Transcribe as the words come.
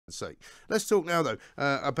sake. Let's talk now, though,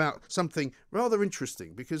 about something rather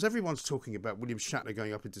interesting, because everyone's talking about William Shatner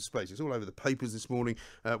going up into space. It's all over the papers this morning.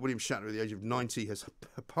 William Shatner, at the age of 90, has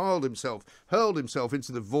hurled himself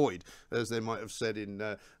into the void, as they might have said in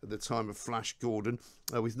the time of Flash Gordon,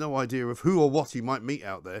 with no idea of who or what he might meet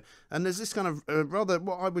out there. And there's this kind of rather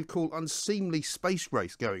what I would call unseemly space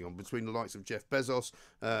race going on between the likes of Jeff Bezos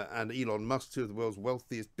and Elon Musk, two of the world's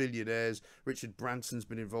wealthiest billionaires. Richard Branson's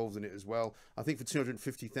been involved in it as well. I think for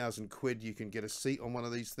 250,000 quid you can get a seat on one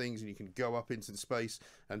of these things and you can go up into space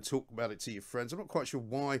and talk about it to your friends. I'm not quite sure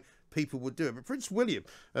why people would do it, but Prince William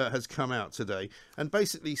has come out today and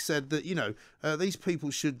basically said that, you know, these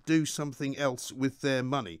people should do something else with their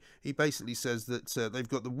money. He basically says that they've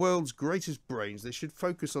got the world's greatest brains. They should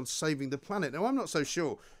focus on saving the planet. Now, I'm not so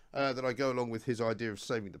sure that I go along with his idea of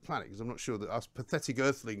saving the planet, because I'm not sure that us pathetic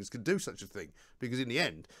earthlings can do such a thing, because in the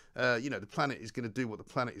end, you know, the planet is going to do what the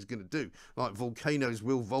planet is going to do, like volcanoes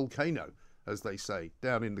will volcano, as they say,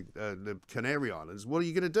 down in the Canary Islands. What are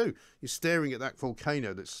you going to do? You're staring at that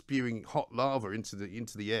volcano that's spewing hot lava into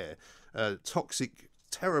the air, toxic,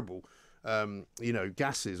 terrible, you know,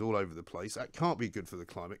 gases all over the place. That can't be good for the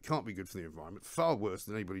climate, can't be good for the environment, far worse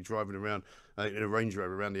than anybody driving around in a Range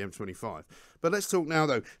Rover around the M25. But let's talk now,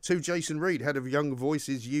 though, to Jason Reed, head of Young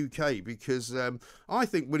Voices UK, because I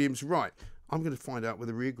think William's right. I'm going to find out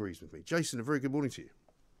whether he agrees with me. Jason, a very good morning to you.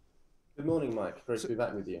 Good morning, Mike. Great to be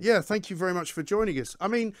back with you. Yeah, thank you very much for joining us. I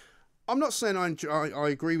mean, I'm not saying I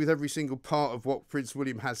agree with every single part of what Prince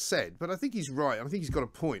William has said, but I think he's right. I think he's got a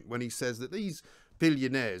point when he says that these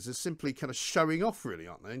billionaires are simply kind of showing off, really,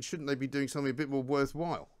 aren't they? And shouldn't they be doing something a bit more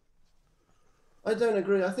worthwhile? I don't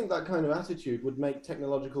agree. I think that kind of attitude would make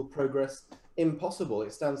technological progress impossible.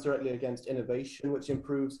 It stands directly against innovation, which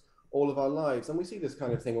improves all of our lives. And we see this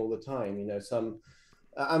kind of thing all the time. You know, some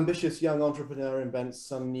ambitious young entrepreneur invents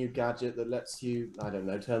some new gadget that lets you, I don't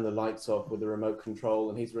know, turn the lights off with a remote control,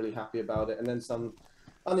 and he's really happy about it. And then some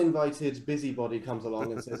uninvited busybody comes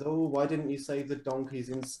along and says, oh, why didn't you save the donkeys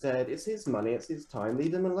instead? It's his money, it's his time,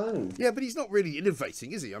 leave him alone. Yeah, but he's not really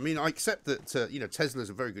innovating, is he? I mean, I accept that, you know,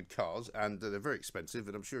 Teslas are very good cars and they're very expensive,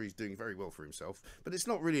 and I'm sure he's doing very well for himself, but it's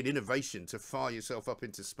not really an innovation to fire yourself up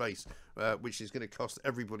into space, which is going to cost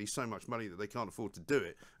everybody so much money that they can't afford to do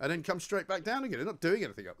it, and then come straight back down again. They're not doing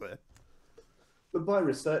anything up there. But by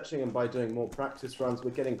researching and by doing more practice runs,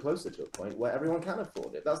 we're getting closer to a point where everyone can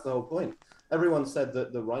afford it. That's the whole point. Everyone said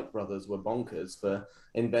that the Wright brothers were bonkers for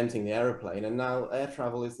inventing the aeroplane, and now air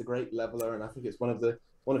travel is the great leveler, and I think it's one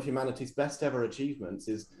of humanity's best ever achievements.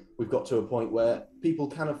 Is we've got to a point where people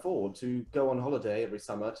can afford to go on holiday every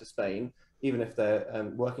summer to Spain, even if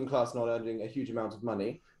they're working class, not earning a huge amount of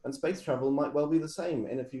money. And space travel might well be the same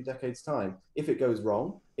in a few decades' time. If it goes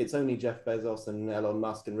wrong, it's only Jeff Bezos and Elon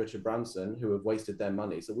Musk and Richard Branson who have wasted their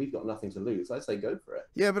money. So we've got nothing to lose. I say go for it.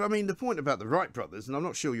 Yeah, but I mean, the point about the Wright brothers, and I'm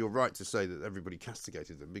not sure you're right to say that everybody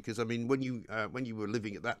castigated them, because I mean, when you were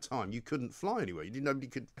living at that time, you couldn't fly anywhere. Nobody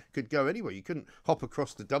could go anywhere. You couldn't hop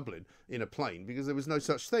across to Dublin in a plane because there was no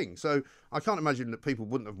such thing. So I can't imagine that people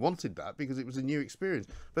wouldn't have wanted that, because it was a new experience.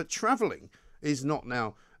 But travelling is not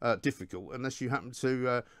now difficult unless you happen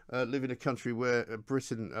to live in a country where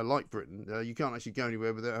Britain, like Britain, you can't actually go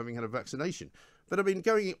anywhere without having had a vaccination. But I mean,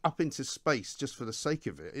 going up into space just for the sake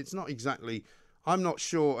of it, it's not exactly, I'm not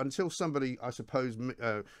sure, until somebody, I suppose,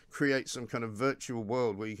 creates some kind of virtual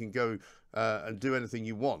world where you can go and do anything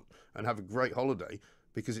you want and have a great holiday,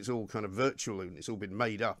 because it's all kind of virtual and it's all been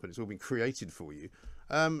made up and it's all been created for you.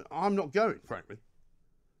 I'm not going, frankly.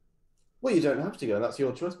 Well, you don't have to go, and that's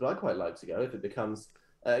your choice, but I quite like to go if it becomes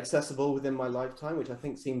accessible within my lifetime, which I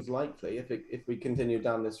think seems likely if we continue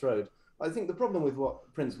down this road. I think the problem with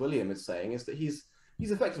what Prince William is saying is that he's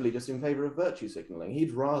effectively just in favour of virtue signalling.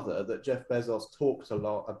 He'd rather that Jeff Bezos talked a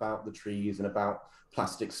lot about the trees and about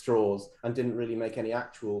plastic straws and didn't really make any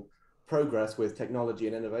actual progress with technology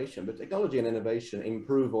and innovation. But technology and innovation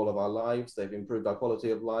improve all of our lives. They've improved our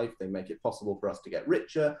quality of life. They make it possible for us to get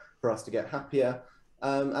richer, for us to get happier.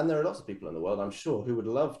 And there are lots of people in the world, I'm sure, who would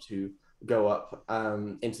love to go up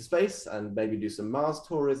into space and maybe do some Mars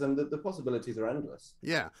tourism. The possibilities are endless.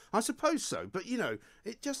 Yeah, I suppose so. But, you know,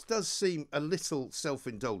 it just does seem a little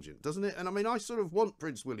self-indulgent, doesn't it? And I mean, I sort of want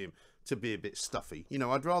Prince William to be a bit stuffy. You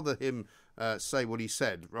know, I'd rather him say what he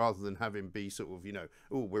said rather than have him be sort of, you know,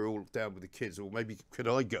 oh, we're all down with the kids, or maybe could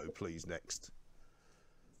I go, please, next?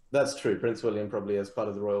 That's true. Prince William, probably as part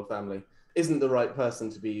of the royal family, isn't the right person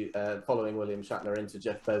to be following William Shatner into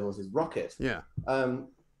Jeff Bezos' rocket. Yeah.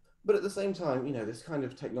 But at the same time, you know, this kind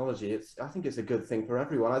of technology, I think it's a good thing for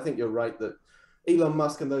everyone. I think you're right that Elon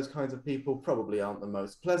Musk and those kinds of people probably aren't the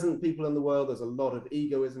most pleasant people in the world. There's a lot of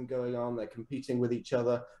egoism going on. They're competing with each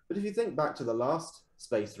other. But if you think back to the last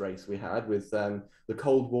space race we had with the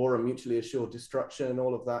Cold War and mutually assured destruction and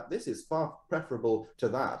all of that. This is far preferable to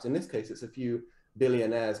that. In this case, it's a few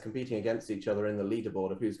billionaires competing against each other in the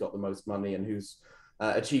leaderboard of who's got the most money and who's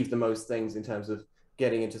achieved the most things in terms of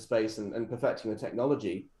getting into space and perfecting the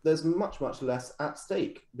technology. There's much, much less at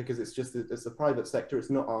stake because it's the private sector. It's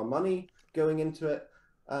not our money going into it.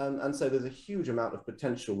 And so there's a huge amount of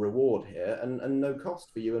potential reward here and no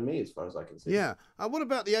cost for you and me as far as I can see. Yeah. What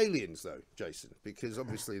about the aliens though, Jason? Because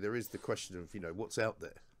obviously there is the question of, what's out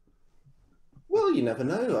there. Well, you never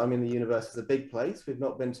know. I mean, the universe is a big place. We've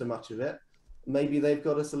not been to much of it. Maybe they've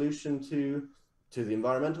got a solution to the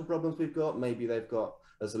environmental problems we've got. Maybe they've got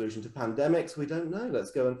a solution to pandemics. We don't know.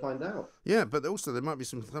 Let's go and find out. Yeah, but also there might be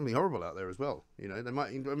something horrible out there as well. They might.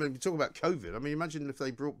 I mean, we talk about COVID. I mean, imagine if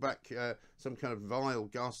they brought back some kind of vile,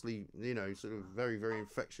 ghastly, sort of very, very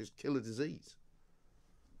infectious killer disease.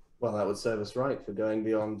 Well, that would serve us right for going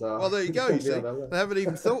beyond. Well, there you go. You see, they haven't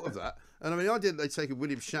even thought of that. And I mean, they'd taken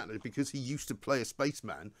William Shatner because he used to play a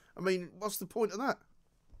spaceman. I mean, what's the point of that?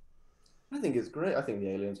 I think it's great. I think the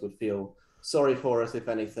aliens would feel sorry for us. If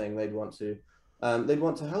anything, they'd want to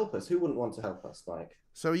help us. Who wouldn't want to help us, Mike?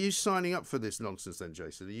 So are you signing up for this nonsense then,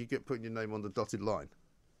 Jason? Are you putting your name on the dotted line?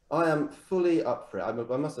 I am fully up for it. I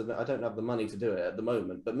must admit, I don't have the money to do it at the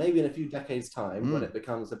moment, but maybe in a few decades' time, when it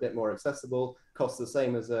becomes a bit more accessible, costs the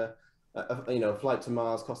same as a flight to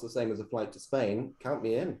Mars, costs the same as a flight to Spain, count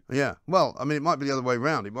me in. Yeah, well, I mean, it might be the other way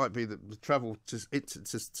around. It might be that the travel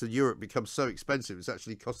to Europe becomes so expensive, it's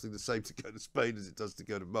actually costing the same to go to Spain as it does to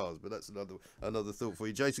go to Mars. But that's another thought for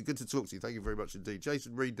you. Jason, good to talk to you. Thank you very much indeed.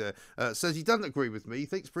 Jason Reed there says he doesn't agree with me. He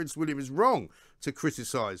thinks Prince William is wrong to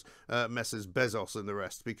criticise Messrs Bezos and the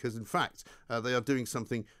rest because, in fact, they are doing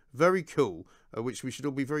something very cool, which we should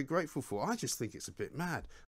all be very grateful for. I just think it's a bit mad.